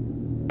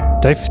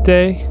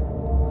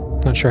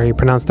 Not sure how you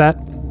pronounce that.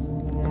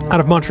 Out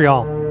of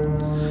Montreal.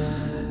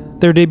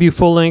 Their debut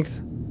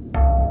full-length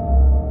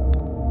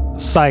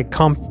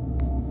Psychompe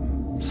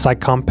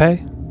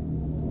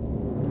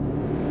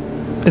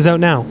is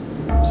out now.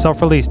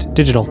 Self-released,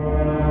 digital.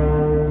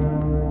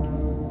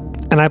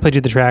 And I played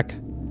you the track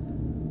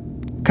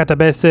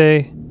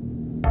Catabese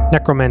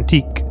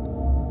Necromantique.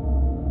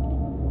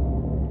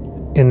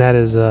 And that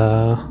is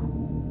a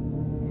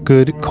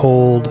good,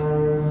 cold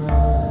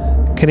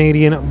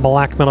Canadian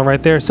black metal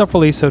right there.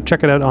 Self-released, so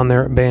check it out on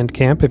their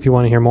Bandcamp if you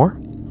want to hear more.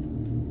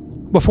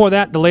 Before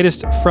that, the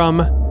latest from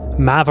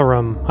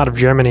Maverum out of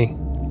Germany.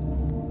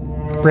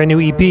 Brand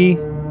new EP.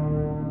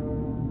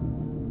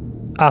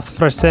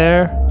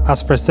 Asfraser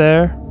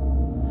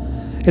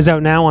is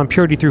out now on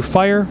Purity Through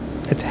Fire.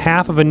 It's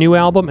half of a new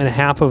album and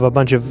half of a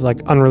bunch of like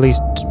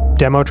unreleased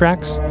demo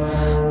tracks.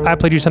 I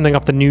played you something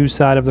off the new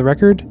side of the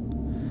record.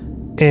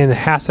 In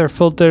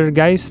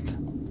Hasserfiltergeist,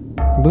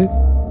 I believe.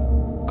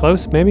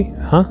 Close, maybe?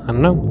 Huh? I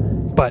don't know.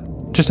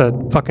 But just a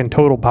fucking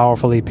total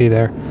powerful EP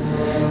there.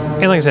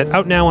 And like I said,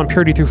 out now on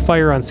Purity Through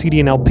Fire on CD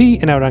and LP,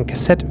 and out on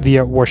cassette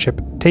via Worship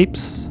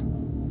Tapes.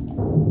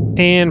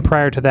 And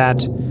prior to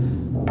that,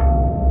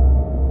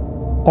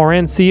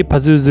 Orensi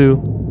Pazuzu,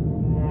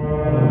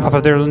 off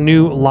of their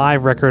new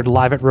live record,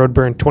 Live at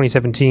Roadburn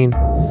 2017.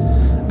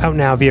 Out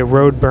now via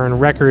Roadburn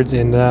Records,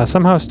 and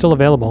somehow still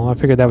available. I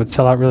figured that would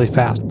sell out really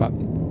fast, but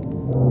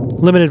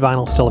limited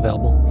vinyl still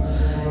available.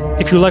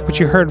 If you like what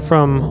you heard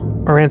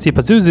from Orensi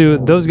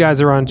Pazuzu, those guys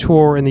are on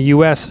tour in the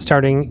US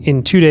starting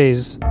in 2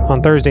 days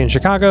on Thursday in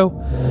Chicago,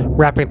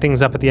 wrapping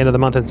things up at the end of the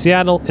month in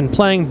Seattle, and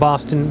playing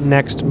Boston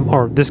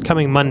this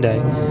coming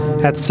Monday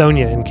at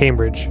Sonia in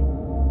Cambridge.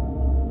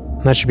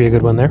 That should be a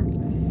good one there.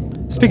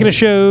 Speaking of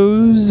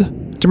shows,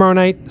 tomorrow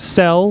night,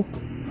 Cell,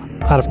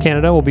 out of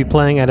Canada, will be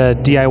playing at a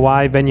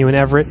DIY venue in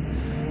Everett.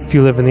 If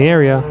you live in the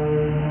area,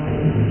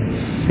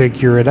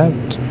 figure it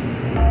out.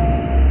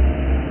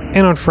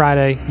 And on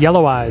Friday,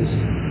 Yellow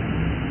Eyes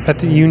at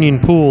the Union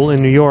Pool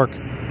in New York,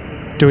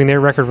 doing their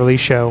record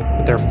release show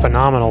with their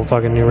phenomenal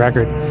fucking new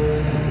record.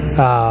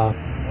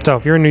 So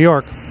if you're in New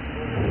York,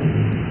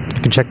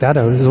 you can check that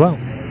out as well.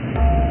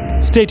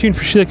 Stay tuned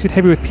for She Likes It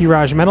Heavy with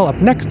P-Raj Metal. Up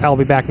next, I'll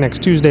be back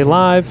next Tuesday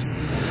live.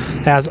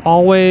 As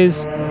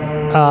always,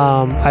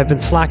 I've been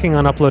slacking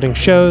on uploading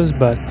shows,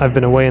 but I've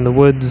been away in the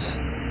woods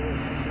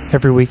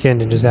every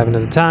weekend and just haven't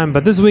had the time.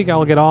 But this week,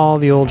 I'll get all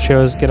the old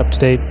shows, get up to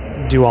date,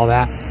 do all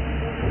that.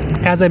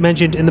 As I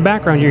mentioned, in the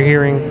background, you're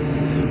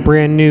hearing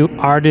brand new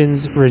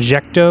Arden's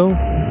Rejecto,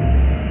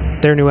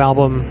 their new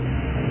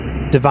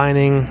album,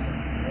 Divining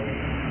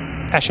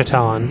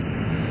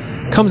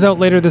Eschaton, comes out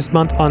later this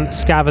month on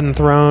Skaven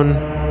Throne,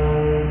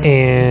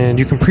 and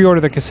you can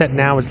pre-order the cassette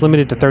now. It's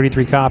limited to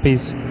 33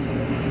 copies.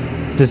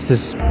 This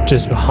is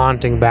just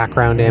haunting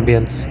background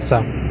ambience,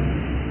 so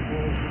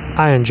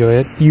I enjoy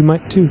it. You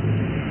might too.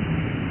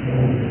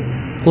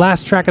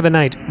 Last track of the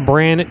night,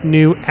 brand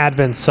new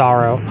Advent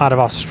Sorrow out of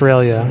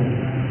Australia.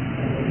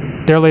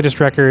 Their latest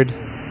record,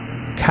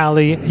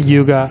 Kali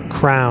Yuga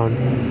Crown,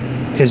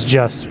 is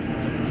just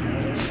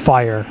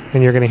fire,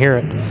 and you're going to hear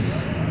it.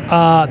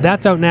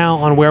 That's out now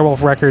on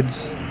Werewolf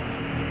Records,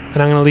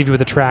 and I'm going to leave you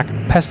with a track,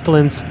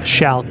 Pestilence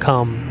Shall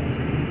Come,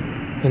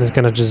 and it's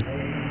going to just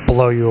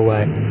blow you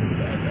away.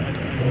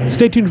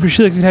 Stay tuned for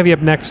She Likes It Heavy up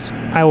next.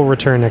 I will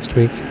return next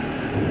week.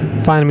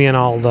 Find me on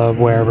all the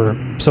wherever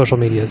social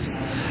medias.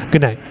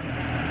 Good night.